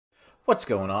What's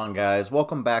going on, guys?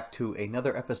 Welcome back to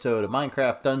another episode of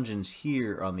Minecraft Dungeons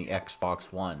here on the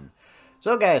Xbox One.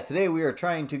 So guys, today we are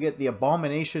trying to get the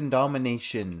Abomination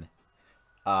Domination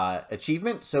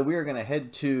achievement. So we are going to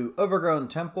head to Overgrown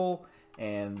Temple,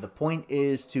 and the point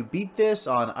is to beat this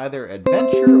on either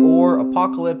Adventure or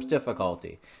Apocalypse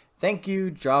difficulty. Thank you,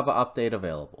 Java update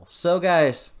available. So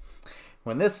guys,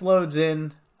 when this loads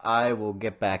in, I will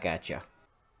get back at you.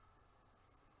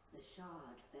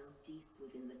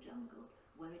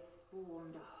 Where it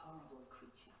spawned a horrible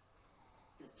creature,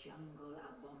 the jungle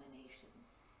abomination.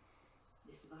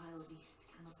 This vile beast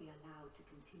cannot be allowed to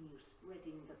continue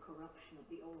spreading the corruption of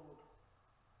the orb.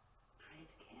 Tread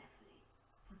carefully,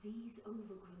 for these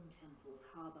overgrown temples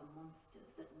harbor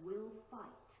monsters that will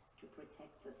fight to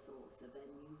protect the source of their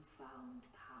newfound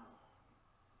power.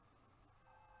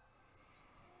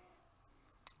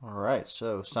 Alright,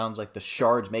 so sounds like the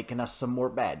shard's making us some more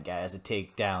bad guys to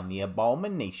take down the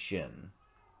Abomination.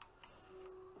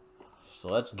 So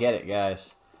let's get it,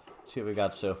 guys. Let's see what we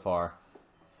got so far.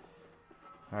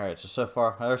 Alright, so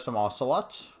far, there's some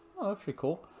ocelots. Oh, that's pretty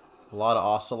cool. A lot of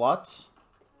ocelots.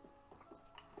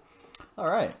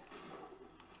 Alright.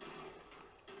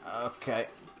 Okay.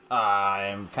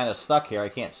 I'm kind of stuck here. I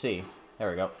can't see.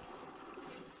 There we go.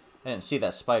 I didn't see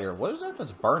that spider. What is that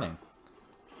that's burning?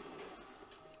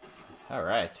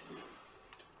 Alright.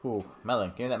 Ooh,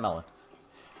 melon. Give me that melon.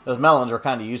 Those melons were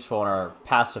kind of useful in our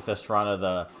pacifist run of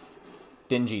the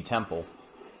dingy temple.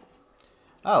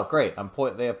 Oh, great.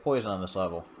 They have poison on this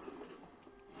level.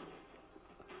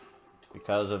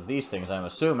 Because of these things, I'm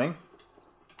assuming.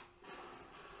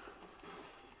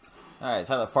 Alright,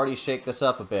 time the party shake this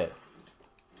up a bit.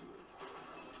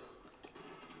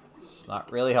 It's not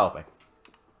really helping.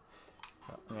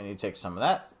 I'm going to need to take some of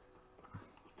that.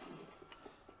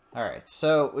 Alright,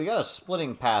 so we got a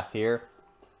splitting path here.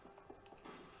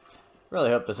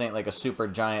 Really hope this ain't like a super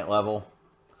giant level.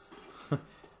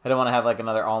 I don't want to have like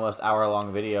another almost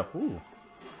hour-long video. Ooh.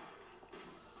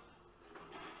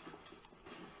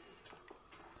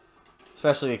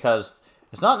 Especially because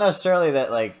it's not necessarily that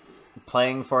like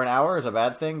playing for an hour is a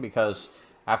bad thing, because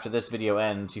after this video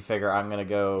ends, you figure I'm going to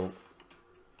go,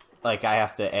 like, I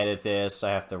have to edit this, I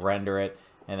have to render it,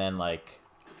 and then like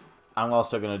I'm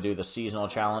also going to do the seasonal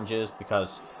challenges,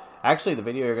 because actually the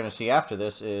video you're going to see after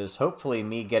this is hopefully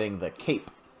me getting the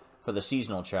cape for the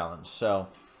seasonal challenge. So,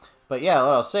 but yeah,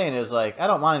 what I was saying is, like, I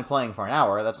don't mind playing for an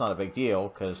hour. That's not a big deal,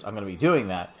 because I'm going to be doing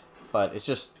that. But it's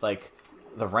just, like,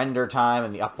 the render time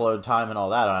and the upload time and all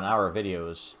that on an hour video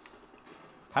is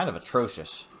kind of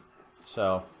atrocious.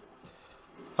 So,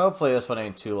 hopefully this one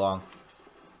ain't too long.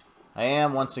 I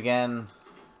am, once again...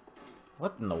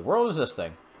 What in the world is this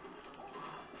thing?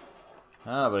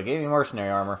 Oh, but it gave me mercenary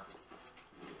armor.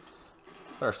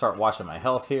 Better start watching my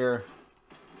health here.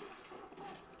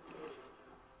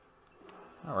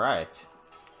 Alright.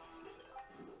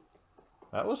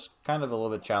 That was kind of a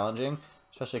little bit challenging,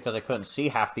 especially because I couldn't see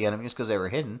half the enemies because they were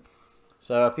hidden.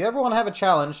 So if you ever want to have a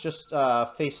challenge, just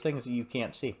face things that you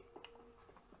can't see.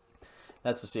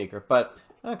 That's the secret. But,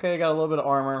 okay, got a little bit of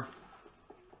armor.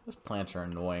 Those plants are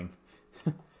annoying.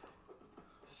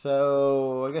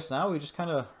 So, I guess now we just kind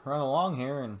of run along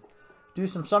here and do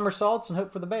some somersaults and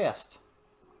hope for the best.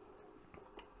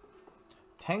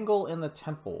 Tangle in the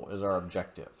temple is our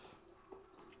objective.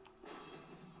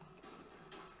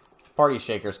 Party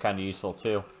shaker is kind of useful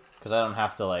too, because I don't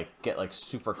have to like get like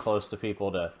super close to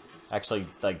people to actually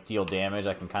like deal damage.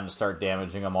 I can kind of start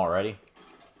damaging them already.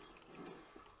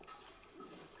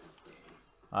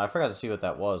 I forgot to see what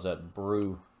that was, that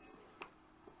brew.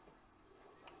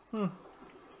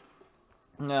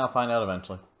 No, I'll find out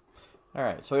eventually.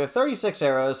 Alright, so we have 36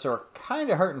 arrows, so we're kind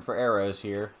of hurting for arrows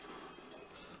here.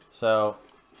 So,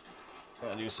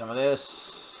 gonna do some of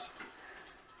this.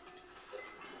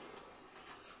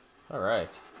 Alright.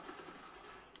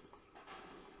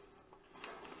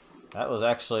 That was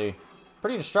actually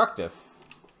pretty destructive.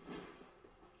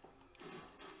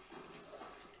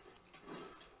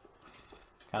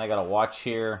 Kinda gotta watch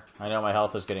here. I know my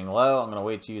health is getting low. I'm gonna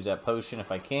wait to use that potion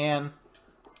if I can.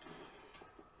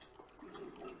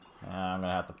 I'm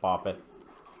gonna have to pop it.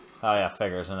 Oh yeah,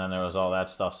 figures. And then there was all that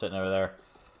stuff sitting over there.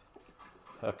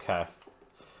 Okay.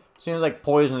 Seems like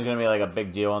poison is gonna be like a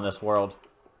big deal in this world.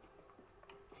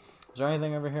 Is there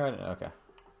anything over here? Okay.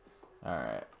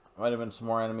 Alright. Might have been some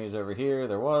more enemies over here.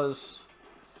 There was.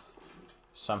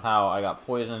 Somehow I got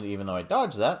poisoned even though I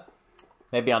dodged that.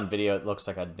 Maybe on video it looks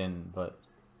like I didn't, but...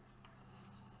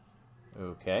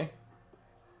 Okay.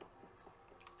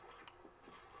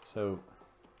 So...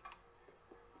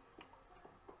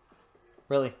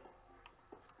 Really?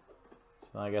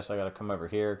 So I guess I gotta come over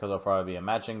here because there'll probably be a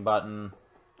matching button.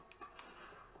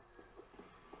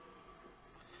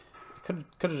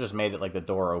 Could have just made it like the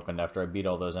door opened after I beat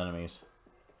all those enemies.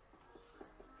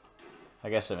 I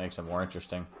guess it makes it more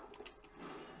interesting.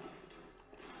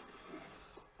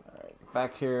 Alright,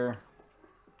 back here.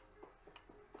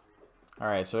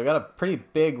 Alright, so we got a pretty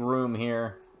big room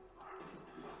here.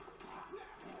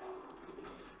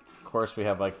 Of course, we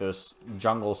have like those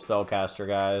jungle spellcaster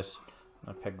guys.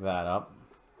 I'm gonna pick that up.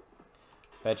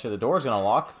 Bet you the door's gonna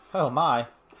lock. Oh my.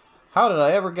 How did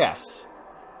I ever guess?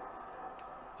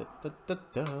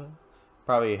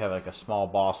 Probably have like a small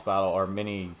boss battle or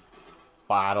mini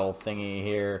battle thingy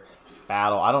here.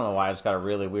 Battle. I don't know why I just got a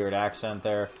really weird accent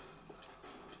there.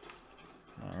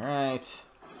 Alright.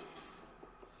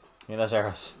 Give me those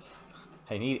arrows.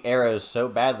 I need arrows so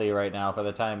badly right now for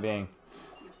the time being.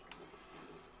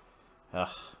 Ugh.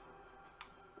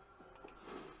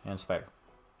 And spider.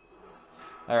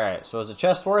 Alright, so is the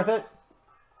chest worth it?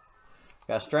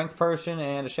 Got a strength potion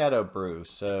and a shadow brew,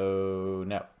 so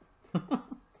no.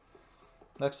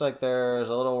 Looks like there's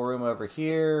a little room over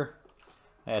here.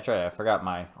 Yeah, that's right, I forgot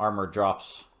my armor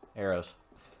drops arrows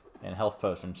and health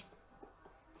potions.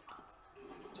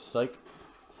 Psych.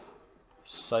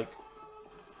 Psych.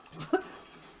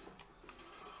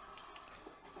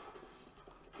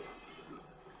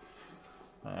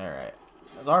 Alright.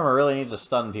 His armor really needs to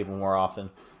stun people more often.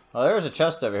 Well, there's a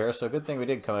chest over here, so good thing we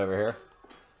did come over here.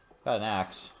 Got an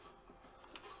axe.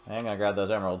 I'm gonna grab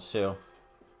those emeralds too,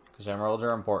 because emeralds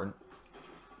are important.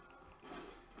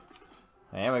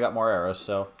 And we got more arrows,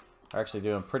 so we're actually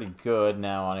doing pretty good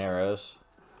now on arrows.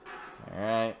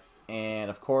 Alright, and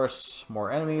of course,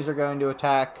 more enemies are going to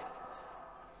attack.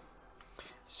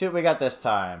 Let's see what we got this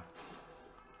time.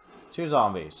 2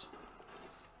 zombies.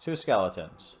 2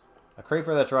 skeletons. A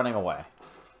creeper that's running away.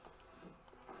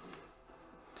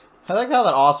 I like how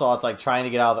that ocelot's like trying to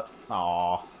get out of the...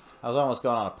 Aww. I was almost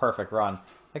going on a perfect run. I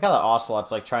like how that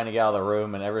ocelot's like trying to get out of the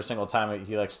room, and every single time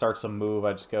he like starts to move,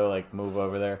 I just go like move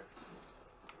over there.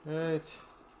 Right.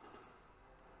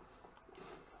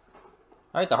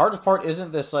 Alright, the hardest part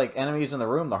isn't this like enemies in the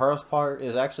room. The hardest part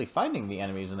is actually finding the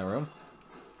enemies in the room.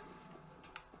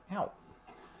 Ow.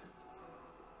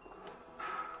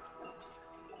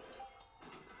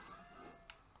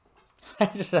 I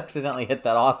just accidentally hit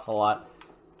that ocelot.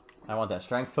 I want that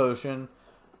strength potion.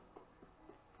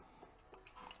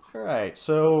 Alright,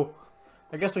 so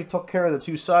I guess we took care of the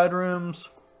 2 side rooms.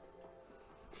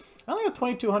 I only have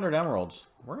 2,200 emeralds.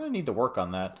 We're going to need to work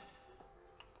on that.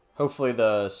 Hopefully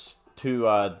the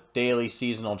 2 daily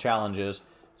seasonal challenges.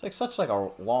 It's like such like a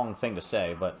long thing to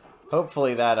say, but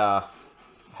hopefully that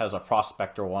has a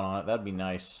prospector one on it. That'd be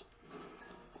nice.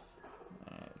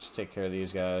 Let's take care of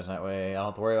these guys. That way I don't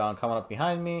have to worry about them coming up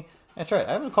behind me. That's right.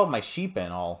 I haven't called my sheep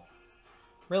in all.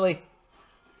 Really?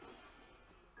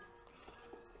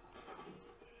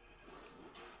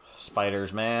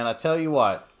 Spiders, man. I tell you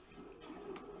what.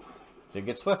 Did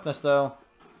get swiftness, though.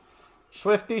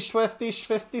 Swifty, swifty,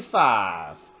 swifty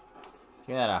 5. Give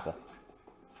me that apple.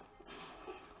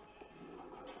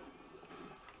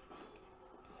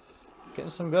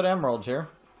 Getting some good emeralds here.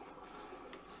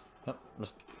 Yep.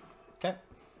 Okay.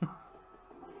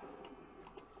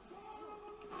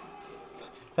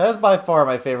 That is by far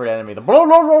my favorite enemy. The blah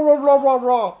blah blah blah blah blah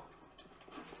blah.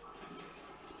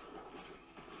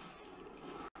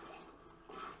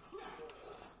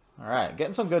 Alright,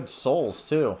 getting some good souls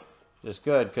too. Which is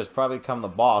good, because probably come the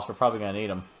boss, we're probably going to need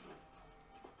them.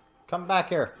 Come back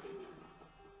here.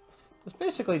 It's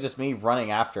basically just me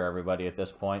running after everybody at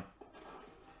this point.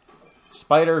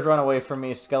 Spiders run away from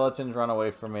me, skeletons run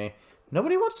away from me.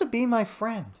 Nobody wants to be my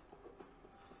friend.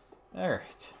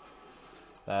 Alright.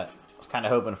 That I was kind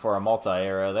of hoping for a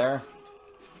multi-arrow there.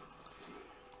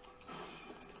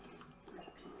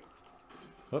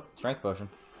 Whoop, strength potion.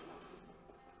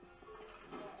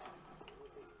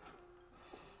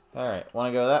 Alright, want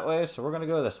to go that way, so we're going to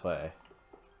go this way.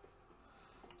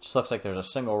 Just looks like there's a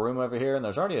single room over here, and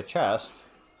there's already a chest.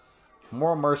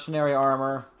 More mercenary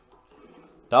armor.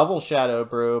 Double shadow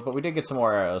brew, but we did get some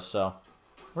more arrows, so...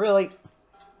 Really?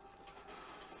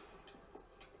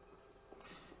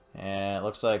 And it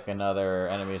looks like another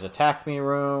enemies attack me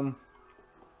room.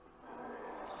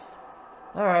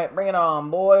 Alright, bring it on,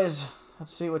 boys.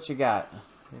 Let's see what you got.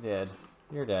 You're dead.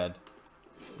 You're dead.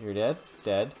 You're dead.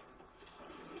 Dead.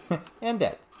 And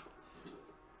dead.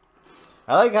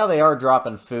 I like how they are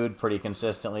dropping food pretty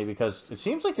consistently, because it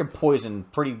seems like you're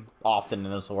poisoned pretty often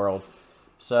in this world.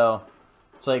 So,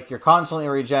 it's like you're constantly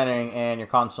regenerating and you're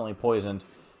constantly poisoned.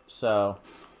 So,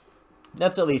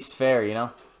 that's at least fair, you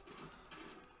know?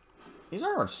 These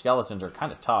armored skeletons are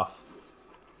kind of tough.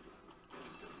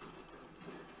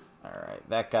 Alright,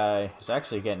 that guy is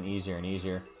actually getting easier and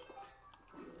easier.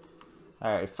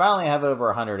 Alright, finally have over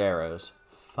 100 arrows.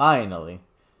 Finally.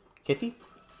 Kitty?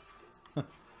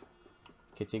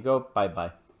 Kitty, go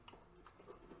bye-bye.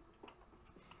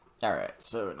 Alright,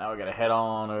 so now we gotta head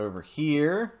on over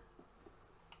here.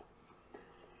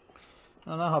 I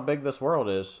don't know how big this world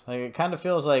is. Like, it kind of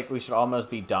feels like we should almost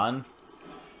be done.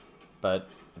 But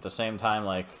at the same time,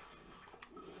 like...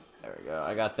 There we go.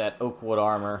 I got that oak wood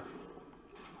armor.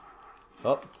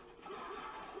 Oh.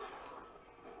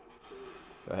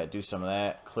 Go ahead, do some of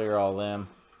that. Clear all them.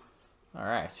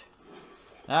 Alright.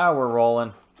 Now we're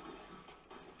rolling.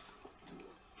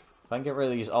 If I can get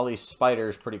rid of all these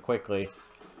spiders pretty quickly.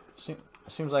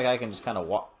 Seems like I can just kind of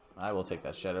walk. I will take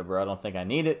that shadow, bro. I don't think I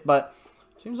need it, but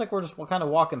seems like we're just kind of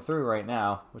walking through right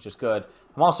now, which is good.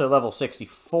 I'm also level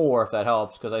 64, if that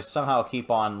helps, because I somehow keep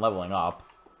on leveling up.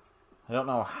 I don't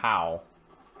know how.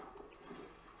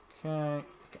 Okay.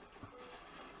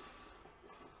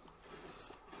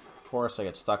 Of course, I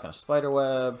get stuck in a spider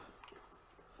web.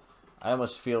 I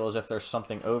almost feel as if there's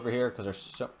something over here, because there's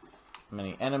so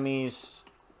many enemies.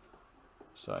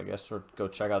 So I guess we'll go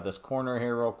check out this corner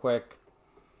here real quick.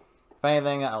 If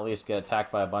anything, I'll at least get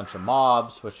attacked by a bunch of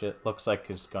mobs, which it looks like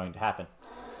is going to happen.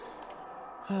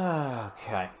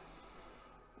 Okay.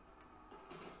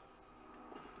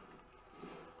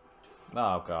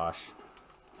 Oh, gosh.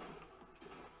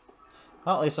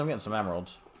 Well, at least I'm getting some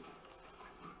emeralds.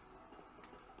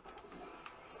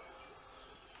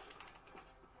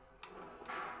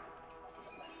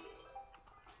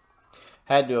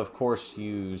 Had to, of course,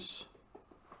 use,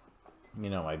 you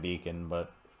know, my beacon,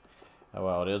 but oh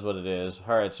well, it is what it is.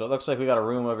 Alright, so it looks like we got a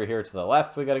room over here to the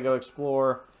left we gotta go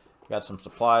explore. We got some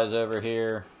supplies over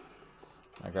here.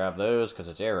 I grab those because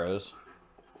it's arrows.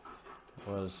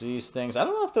 Was these things... I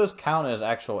don't know if those count as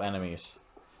actual enemies,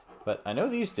 but I know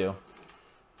these do.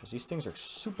 Because these things are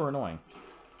super annoying.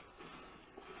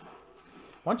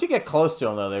 Once you get close to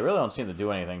them, though, they really don't seem to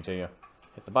do anything to you.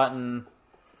 Hit the button.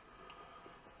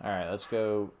 Alright, let's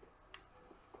go...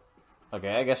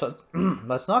 Okay, I guess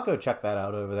let's not go check that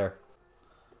out over there.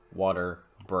 Water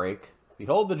break.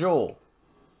 Behold the jewel.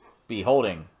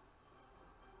 Beholding.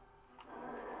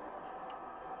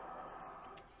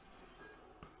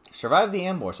 Survive the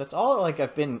ambush. That's all like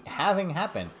I've been having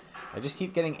happen. I just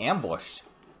keep getting ambushed.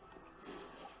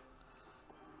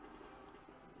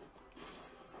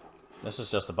 This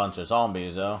is just a bunch of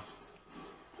zombies, though.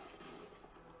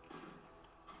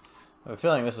 I have a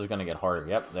feeling this is going to get harder.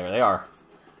 Yep, there they are.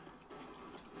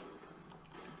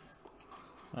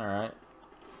 Alright.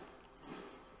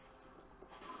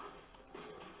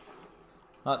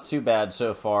 Not too bad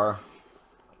so far.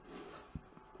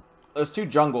 Those two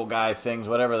jungle guy things,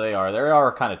 whatever they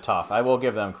are kind of tough. I will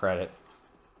give them credit.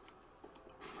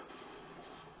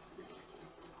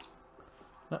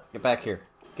 No, get back here.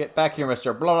 Get back here,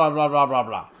 Mr. Blah, blah, blah, blah, blah,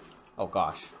 blah. Oh,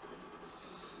 gosh.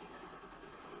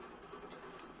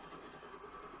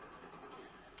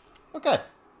 Okay.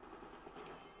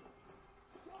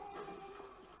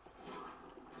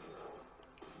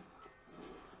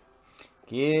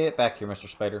 Get back here, Mr.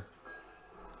 Spider.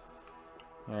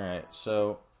 Alright,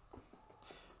 so...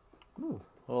 Ooh,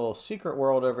 a little secret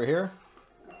world over here.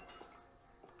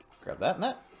 Grab that and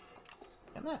that.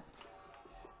 And that.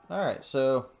 Alright,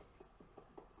 so...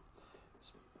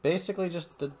 It's basically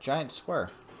just a giant square.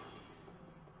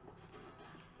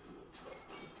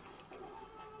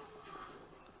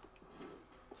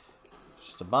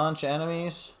 Just a bunch of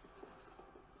enemies.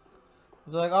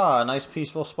 It's like, oh, a nice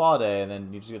peaceful spa day, and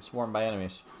then you just get swarmed by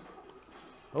enemies.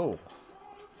 Oh.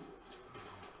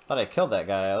 Thought I killed that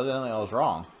guy. I didn't think I was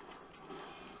wrong.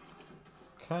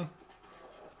 Okay.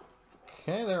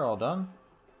 Okay, they're all done.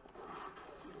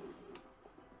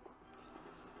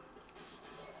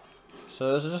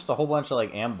 So this is just a whole bunch of,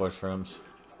 like, ambush rooms.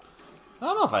 I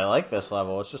don't know if I like this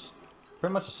level. It's just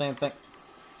pretty much the same thing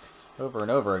over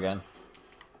and over again.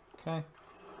 Okay.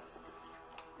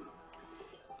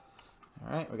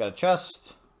 Alright, we got a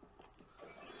chest.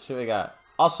 Let's see what we got.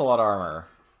 Ocelot armor.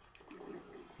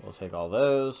 We'll take all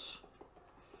those.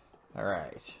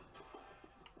 Alright.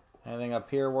 Anything up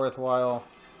here worthwhile?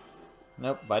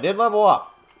 Nope, but I did level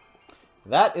up.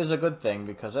 That is a good thing,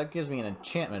 because that gives me an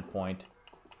enchantment point.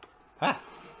 Ha!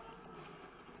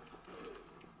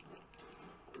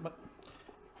 What?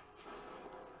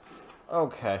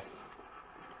 Okay.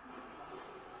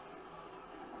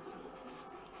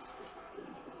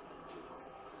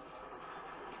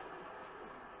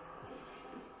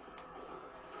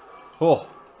 Cool.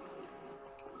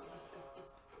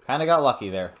 Kinda got lucky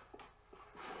there.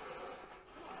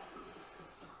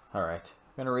 Alright.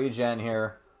 I'm gonna regen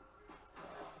here.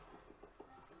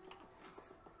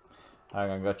 I'm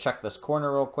gonna go check this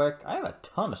corner real quick. I have a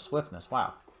ton of swiftness.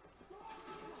 Wow.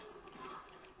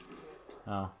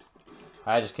 Oh.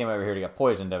 I just came over here to get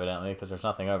poisoned, evidently, because there's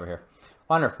nothing over here.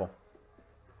 Wonderful.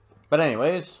 But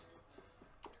anyways,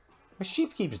 my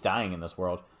sheep keeps dying in this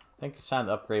world. I think it's time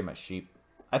to upgrade my sheep.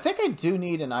 I think I do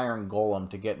need an iron golem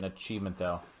to get an achievement,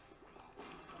 though.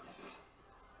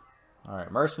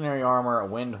 Alright, mercenary armor, a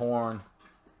wind horn.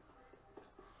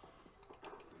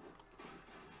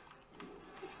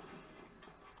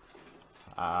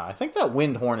 I think that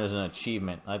wind horn is an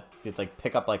achievement. I could like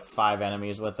pick up like 5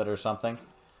 enemies with it or something.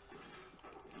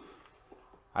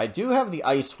 I do have the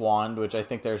ice wand, which I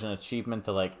think there's an achievement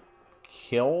to like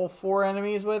kill 4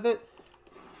 enemies with it.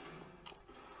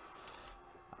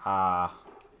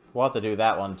 We'll have to do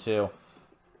that one too.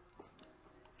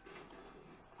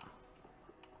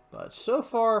 But so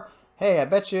far, hey, I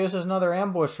bet you this is another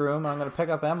ambush room. I'm going to pick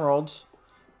up emeralds.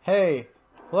 Hey,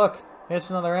 look,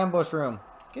 it's another ambush room.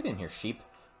 Get in here, sheep.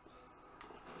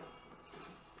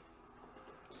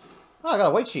 Oh, I got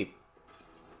a white sheep.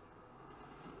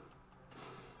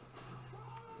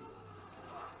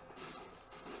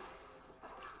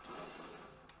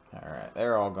 Alright,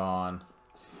 they're all gone.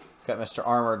 Got Mr.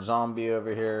 Armored Zombie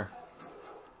over here.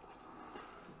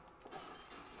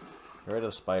 Get rid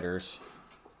of the spiders.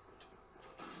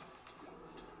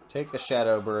 Take the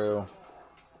Shadow Brew.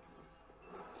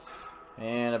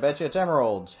 And I bet you it's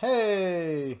emeralds.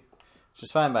 Hey! Which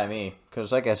is fine by me,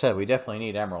 because like I said, we definitely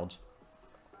need emeralds.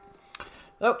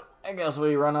 Oh, I guess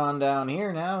we run on down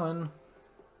here now and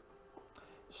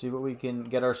see what we can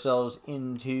get ourselves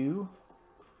into.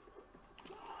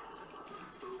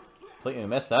 Completely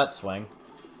missed that swing.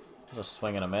 It was a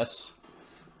swing and a miss.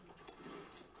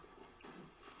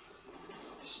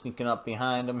 Sneaking up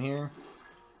behind him here.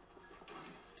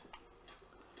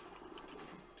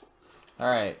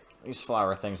 Alright, these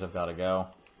flower things have got to go.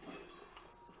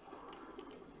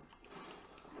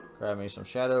 Grab me some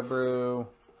Shadow Brew.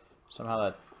 Somehow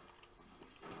that...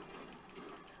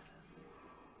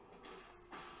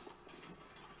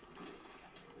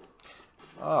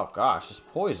 Oh gosh, it's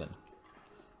poison.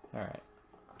 Alright.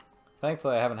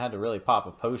 Thankfully I haven't had to really pop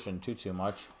a potion too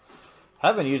much.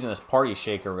 I've been using this party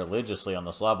shaker religiously on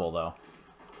this level though.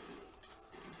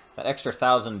 That extra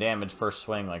 1,000 damage per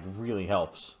swing like really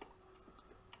helps.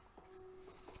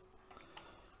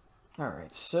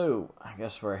 Alright, so I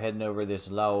guess we're heading over this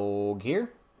log here.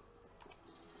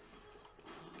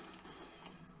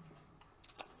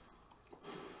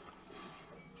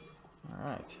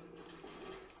 Alright.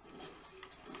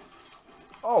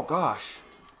 Oh gosh.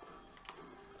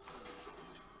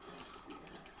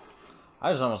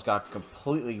 I just almost got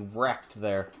completely wrecked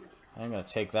there. I'm gonna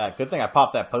take that. Good thing I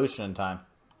popped that potion in time.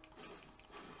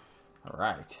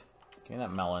 Alright. Give me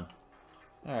that melon.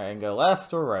 Alright, I can go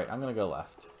left or right. I'm gonna go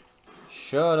left.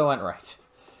 Shoulda went right.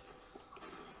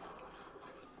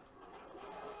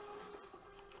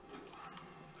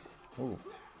 Ooh.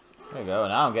 There you go.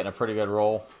 Now I'm getting a pretty good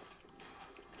roll.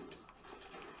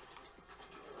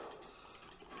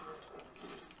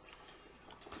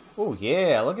 Oh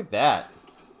yeah, look at that.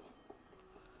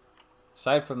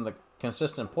 Aside from the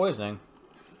consistent poisoning,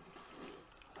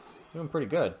 doing pretty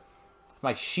good.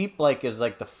 My sheep is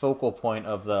like the focal point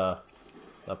of the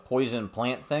poison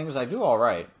plant things. I do all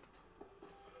right.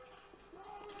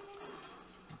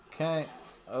 Okay.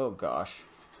 Oh gosh.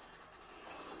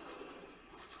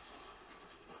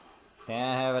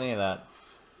 Can't have any of that.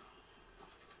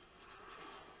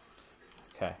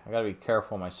 Okay, I gotta be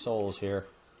careful of my souls here.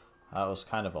 That was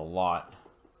kind of a lot.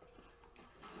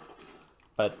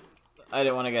 But I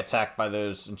didn't want to get attacked by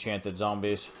those enchanted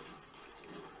zombies.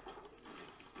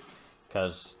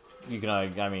 Because you can,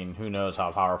 I mean, who knows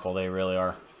how powerful they really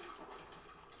are.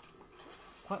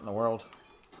 What in the world?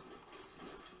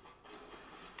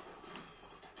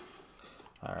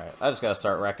 Alright, I just gotta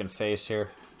start wrecking face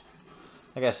here.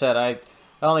 Like I said, I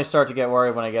only start to get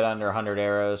worried when I get under 100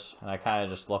 arrows. And I kind of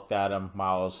just looked at them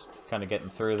while I was kind of getting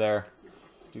through there.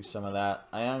 Do some of that.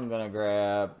 I am going to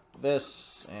grab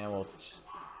this, and we'll just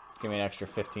give me an extra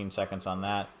 15 seconds on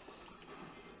that.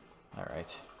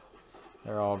 Alright.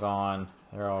 They're all gone.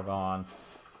 They're all gone.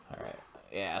 Alright.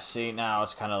 Yeah, see, now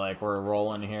it's kind of like we're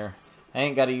rolling here. I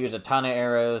ain't got to use a ton of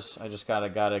arrows. I just gotta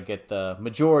get the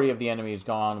majority of the enemies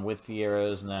gone with the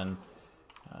arrows, and then...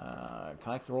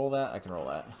 can I roll that? I can roll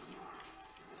that.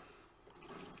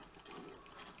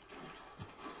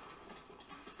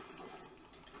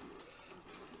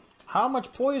 How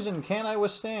much poison can I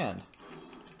withstand?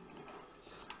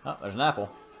 Oh, there's an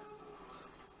apple.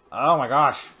 Oh my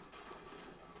gosh.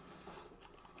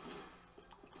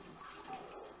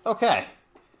 Okay.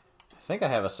 I think I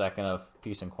have a second of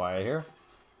peace and quiet here.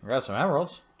 Grab some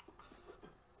emeralds.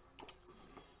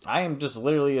 I am just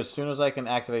literally, as soon as I can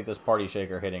activate this party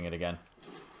shaker, hitting it again.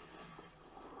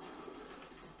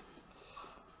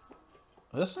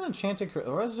 Is this an enchanted...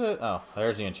 Where is it? Oh,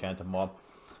 there's the enchanted mob.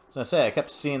 I was gonna say, I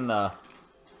kept seeing the...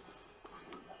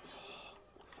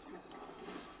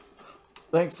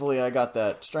 Thankfully, I got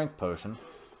that strength potion.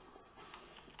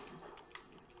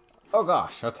 Oh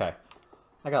gosh, okay.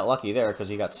 I got lucky there because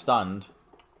he got stunned.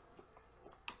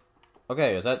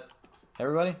 Okay, is that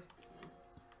everybody?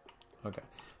 Okay.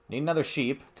 Need another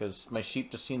sheep, because my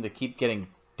sheep just seem to keep getting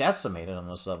decimated on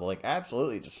this level. Like,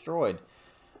 absolutely destroyed.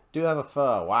 Do have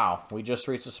a... wow, we just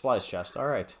reached the supplies chest.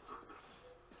 Alright.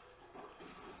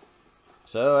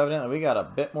 So, evidently, we got a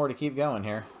bit more to keep going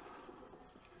here.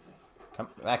 Come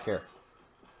back here.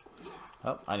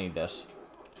 Oh, I need this.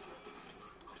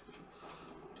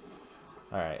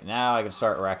 Alright, now I can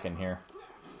start wrecking here.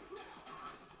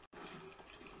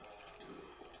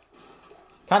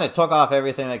 Kind of took off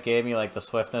everything that gave me, like, the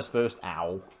swiftness boost.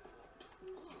 Ow.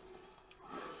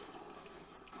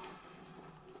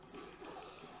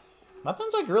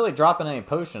 Nothing's, like, really dropping any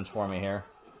potions for me here.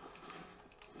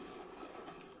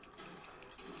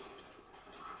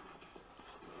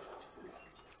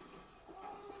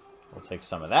 We'll take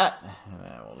some of that, and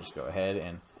then we'll just go ahead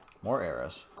and... More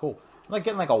arrows. Cool. I'm, like,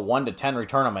 getting, like, a 1 to 10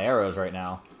 return on my arrows right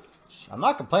now. Which I'm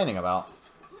not complaining about.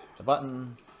 The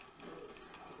button...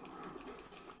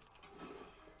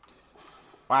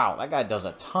 Wow, that guy does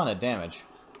a ton of damage.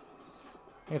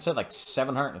 I think it said like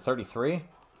 733.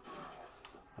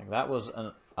 Like that was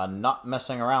a not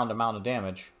messing around amount of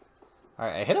damage.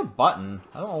 Alright, I hit a button.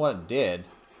 I don't know what it did,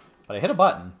 but I hit a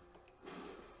button.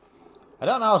 I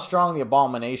don't know how strong the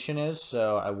Abomination is,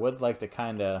 so I would like to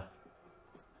kind of...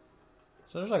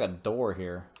 So there's like a door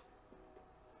here.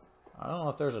 I don't know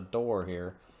if there's a door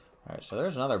here. Alright, so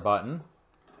there's another button.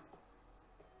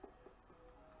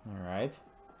 Alright.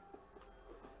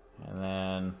 And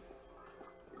then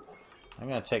I'm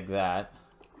going to take that.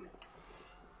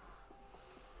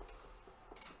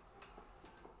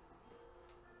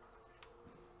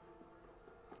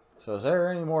 So is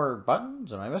there any more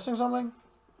buttons? Am I missing something?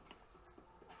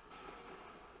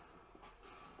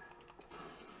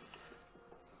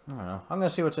 I don't know. I'm going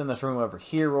to see what's in this room over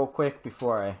here real quick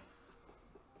before I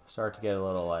start to get a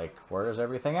little like, where is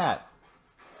everything at?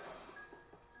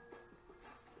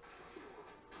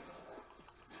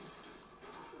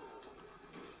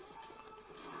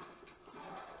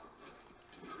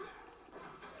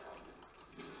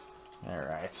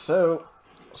 Alright, so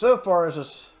far it's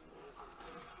just...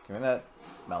 Give me that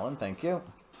melon, thank you.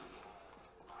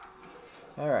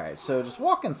 Alright, so just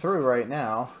walking through right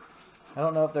now. I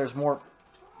don't know if there's more...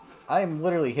 I'm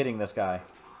literally hitting this guy.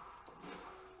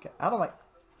 Get out of my...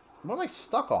 What am I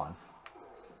stuck on?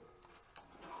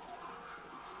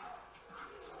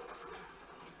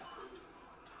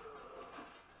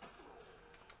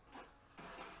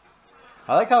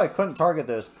 I like how I couldn't target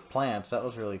those plants. That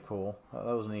was really cool. That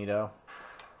was neato.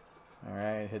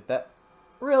 Alright, hit that.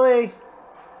 Really?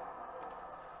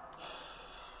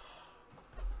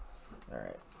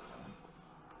 Alright.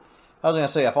 I was going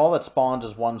to say, if all that spawns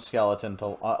is one skeleton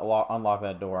to unlock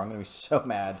that door, I'm going to be so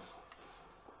mad.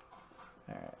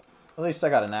 Alright. At least I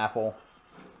got an apple.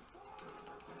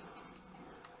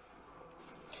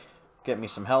 Get me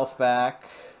some health back.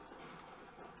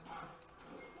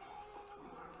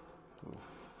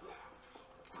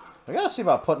 I gotta see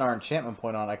about putting our enchantment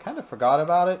point on. I kind of forgot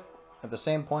about it. At the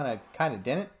same point, I kind of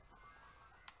didn't.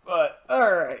 But,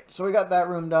 alright. So we got that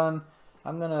room done.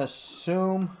 I'm gonna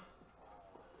assume...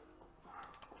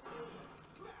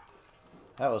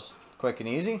 That was quick and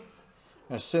easy. I'm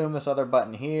gonna assume this other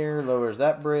button here lowers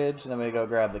that bridge. And then we go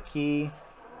grab the key.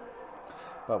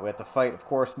 But we have to fight, of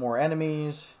course, more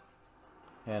enemies.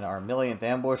 In our millionth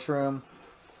ambush room.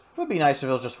 It would be nice if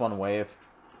it was just one wave.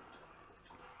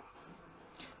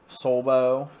 Soul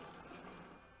bow.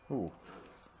 Ooh.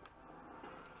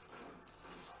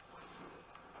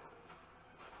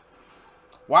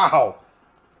 Wow!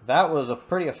 That was a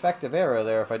pretty effective arrow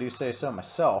there, if I do say so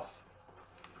myself.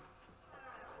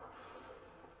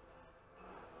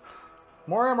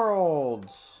 More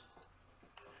emeralds!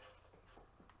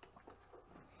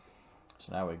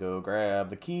 So now we go grab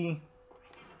the key.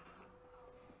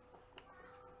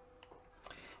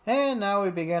 And now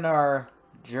we begin our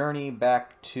journey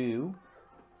back to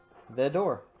the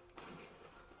door.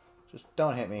 Just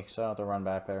don't hit me, so I don't have to run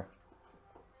back there.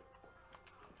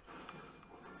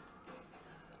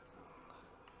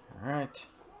 Alright.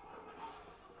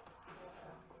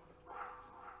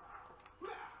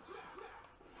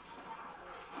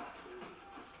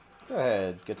 Go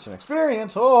ahead, get some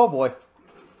experience. Oh boy.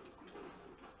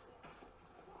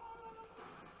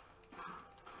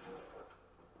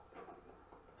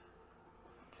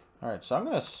 Alright, so I'm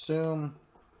going to assume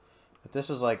that this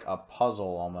is like a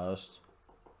puzzle almost.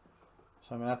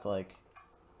 So I'm going to have to like...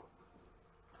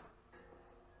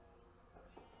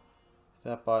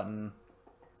 that button.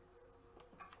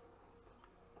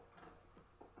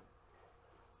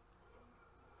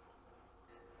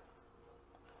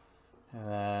 And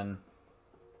then...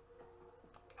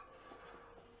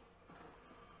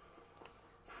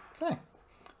 okay.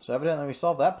 So evidently we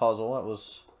solved that puzzle. That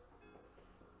was...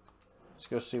 let's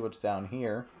go see what's down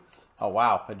here. Oh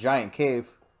wow, a giant cave.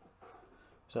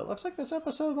 So it looks like this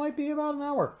episode might be about an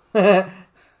hour. Get out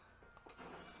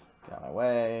of my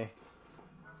way.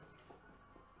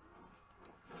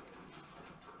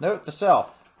 Note to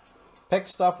self. Pick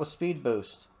stuff with speed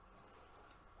boost.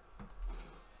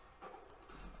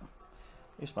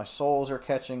 At least my souls are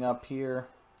catching up here.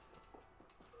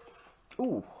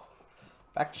 Ooh.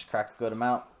 Back just cracked a good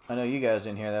amount. I know you guys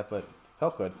didn't hear that, but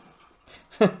felt good.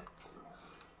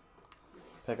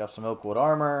 Pick up some oakwood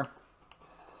armor.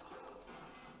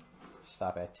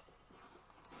 Stop it.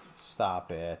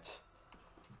 Stop it.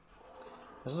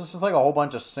 This is just like a whole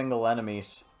bunch of single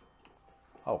enemies.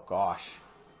 Oh gosh.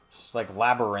 It's like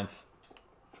labyrinth.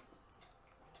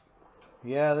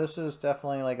 Yeah, this is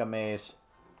definitely like a maze.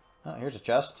 Oh, here's a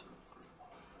chest.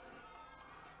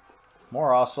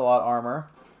 More ocelot armor.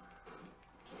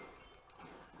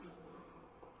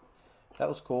 That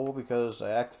was cool because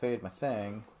I activated my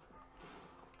thing.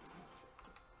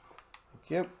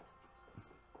 Thank you.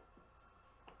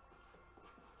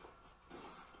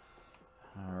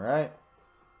 Alright.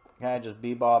 Kind of just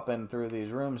bebopping through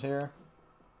these rooms here.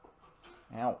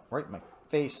 Ow, right in my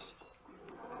face.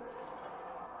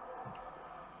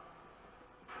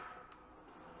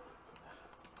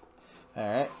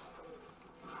 Alright.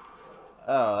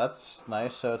 Oh, that's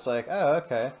nice. So it's like, oh,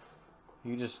 okay.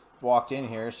 You just walked in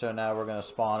here, so now we're going to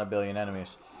spawn a billion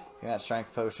enemies. You got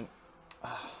strength potion.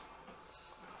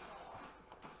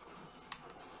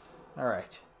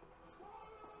 Alright.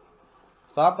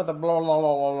 Stop with the blah, blah,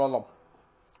 blah, blah, blah.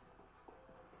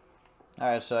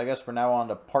 Alright, so I guess we're now on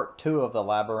to part 2 of the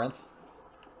labyrinth.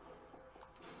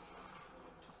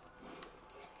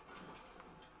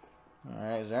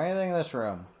 Alright, is there anything in this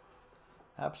room?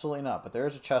 Absolutely not, but there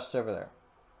is a chest over there.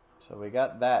 So we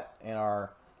got that in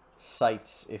our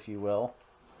sights, if you will.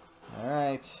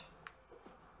 Alright.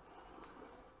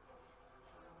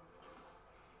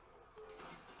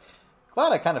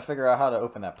 Glad I kind of figure out how to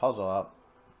open that puzzle up.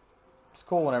 It's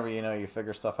cool whenever you know you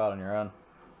figure stuff out on your own.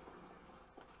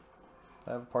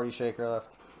 I have a party shaker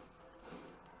left.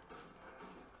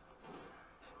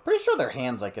 Pretty sure their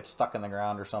hands like get stuck in the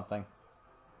ground or something.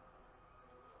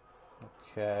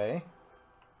 Okay.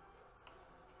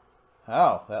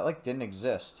 Oh, that like didn't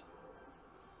exist.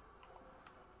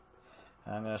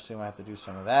 I'm gonna assume I have to do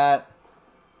some of that.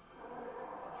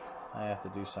 I have to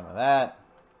do some of that.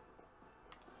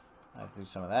 I have to do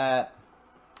some of that.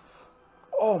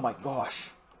 Oh my gosh.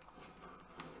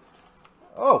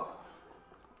 Oh.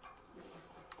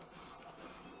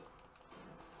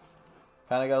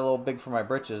 Kind of got a little big for my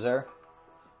britches there.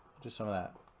 Do some of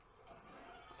that.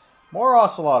 More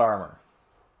ocelot armor.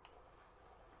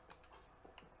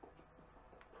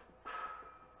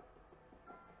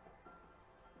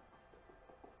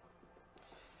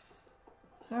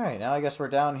 Alright, now I guess we're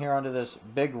down here onto this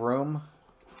big room.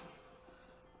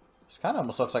 This kind of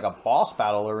almost looks like a boss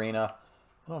battle arena.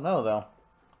 I don't know, though.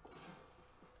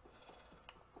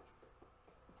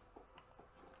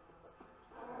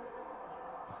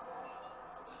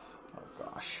 Oh,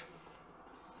 gosh.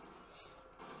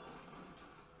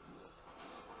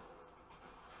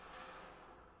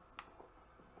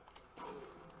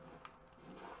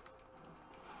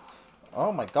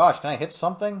 Oh my gosh, can I hit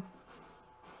something?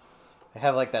 They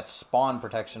have like that spawn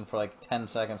protection for like 10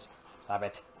 seconds. Stop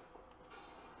it.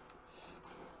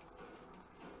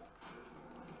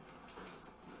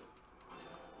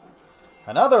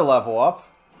 Another level up.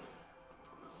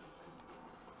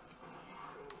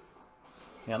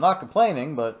 Yeah, I'm not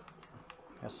complaining, but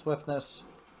swiftness.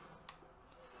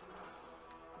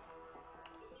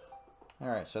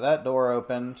 Alright, so that door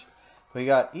opened. We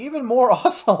got even more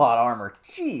ocelot armor.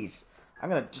 Jeez. I'm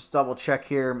going to just double check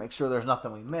here, make sure there's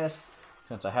nothing we missed.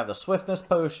 Since I have the swiftness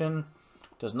potion,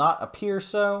 it does not appear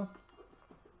so.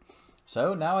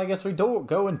 So now I guess we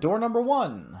go in door number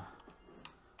 1.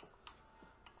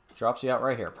 Drops you out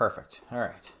right here. Perfect.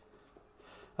 Alright.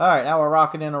 Alright, now we're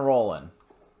rocking and rolling.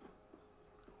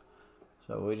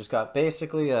 So we just got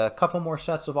basically a couple more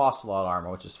sets of ocelot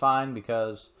armor, which is fine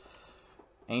because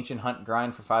ancient hunt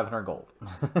grind for 500 gold.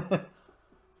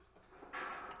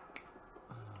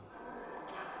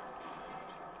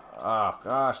 Oh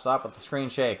gosh, stop with the screen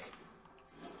shake.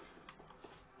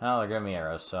 Oh, they're giving me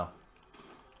arrows, so.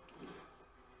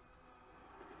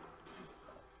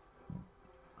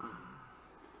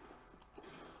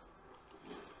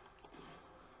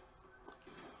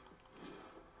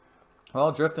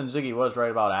 Well, Drift and Ziggy was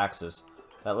right about axes.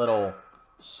 That little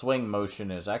swing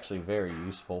motion is actually very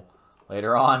useful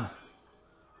later on.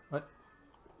 What?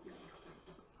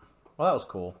 Well, that was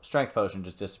cool. Strength potion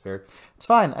just disappeared. It's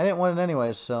fine. I didn't want it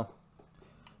anyways, so,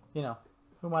 you know,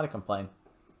 who am I to complain?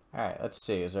 Alright, let's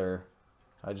see. Is there...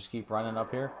 I just keep running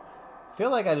up here? I feel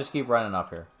like I just keep running up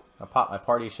here. I'll pop my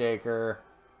party shaker.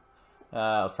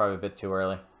 That was probably a bit too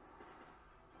early.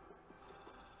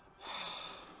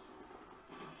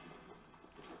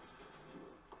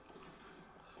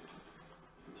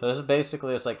 So this is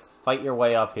basically, it's like fight your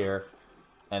way up here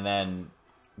and then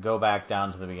go back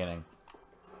down to the beginning.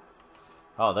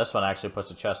 Oh, this one actually puts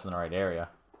the chest in the right area.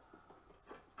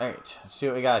 Alright, let's see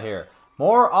what we got here.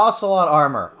 More Ocelot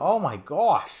armor. Oh my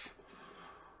gosh.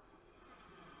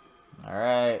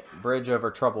 Alright, bridge over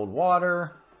troubled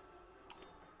water.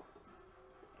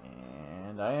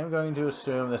 And I am going to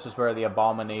assume this is where the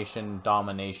Abomination,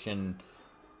 Domination,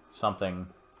 something.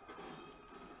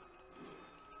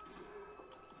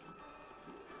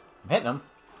 I'm hitting him.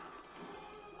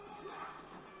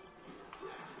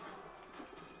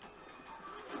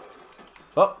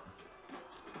 Oh.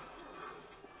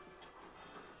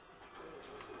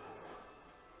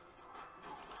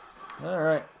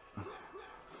 Alright.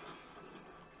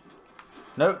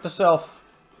 Note to self.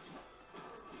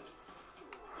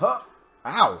 Huh.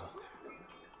 Ow.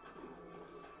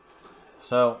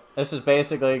 So, this is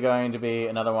basically going to be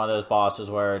another one of those bosses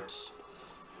where it's...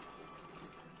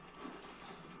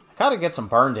 I gotta get some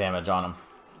burn damage on him.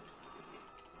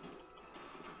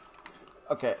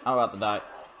 Okay, I'm about to die.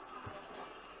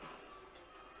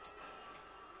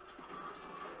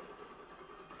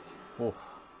 Ooh.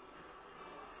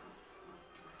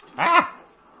 Ah!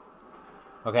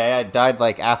 Okay, I died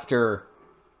like after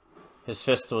his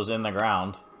fist was in the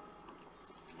ground.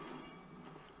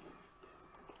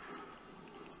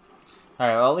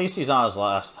 Alright, well at least he's on his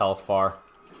last health bar.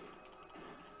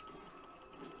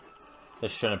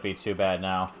 This shouldn't be too bad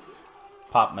now.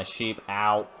 Pop my sheep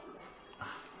out.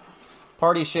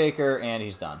 Party shaker, and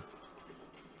he's done.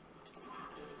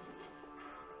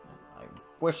 I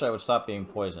wish I would stop being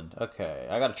poisoned. Okay,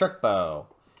 I got a trick bow.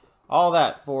 All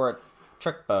that for a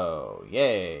trick bow.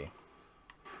 Yay.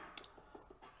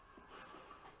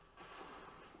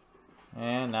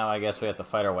 And now I guess we have to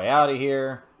fight our way out of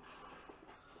here.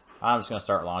 I'm just going to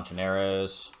start launching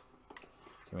arrows.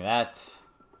 Give me that.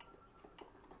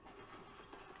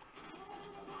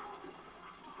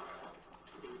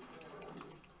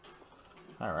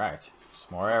 Alright,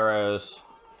 some more arrows.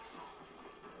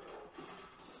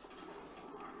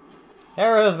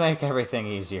 Arrows make everything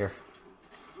easier.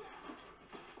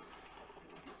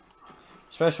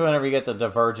 Especially whenever you get the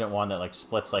divergent one that like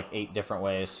splits like 8 different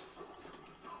ways.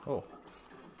 Oh.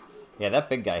 Yeah, that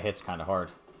big guy hits kind of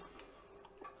hard.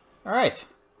 Alright.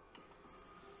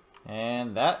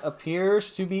 And that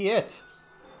appears to be it.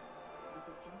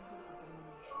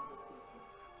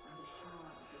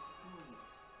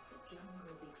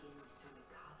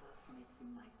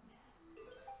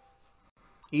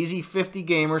 Easy 50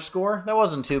 gamer score. That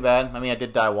wasn't too bad. I mean, I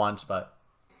did die once, but...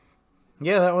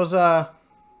 Yeah, that was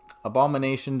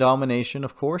Abomination, Domination,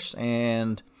 of course,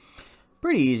 and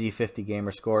pretty easy 50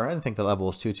 gamer score. I didn't think the level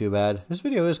was too bad. This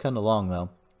video is kind of long, though.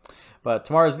 But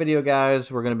tomorrow's video,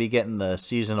 guys, we're going to be getting the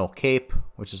seasonal cape,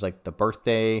 which is like the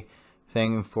birthday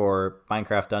thing for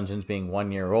Minecraft Dungeons being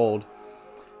 1 year old.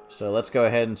 So let's go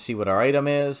ahead and see what our item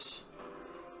is.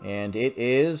 And it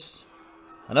is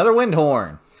another wind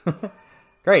horn.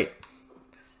 Great.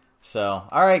 So,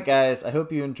 alright guys, I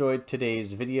hope you enjoyed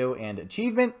today's video and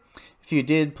achievement. If you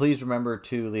did, please remember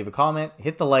to leave a comment,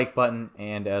 hit the like button,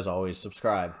 and as always,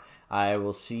 subscribe. I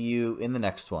will see you in the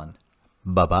next one.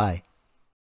 Bye-bye.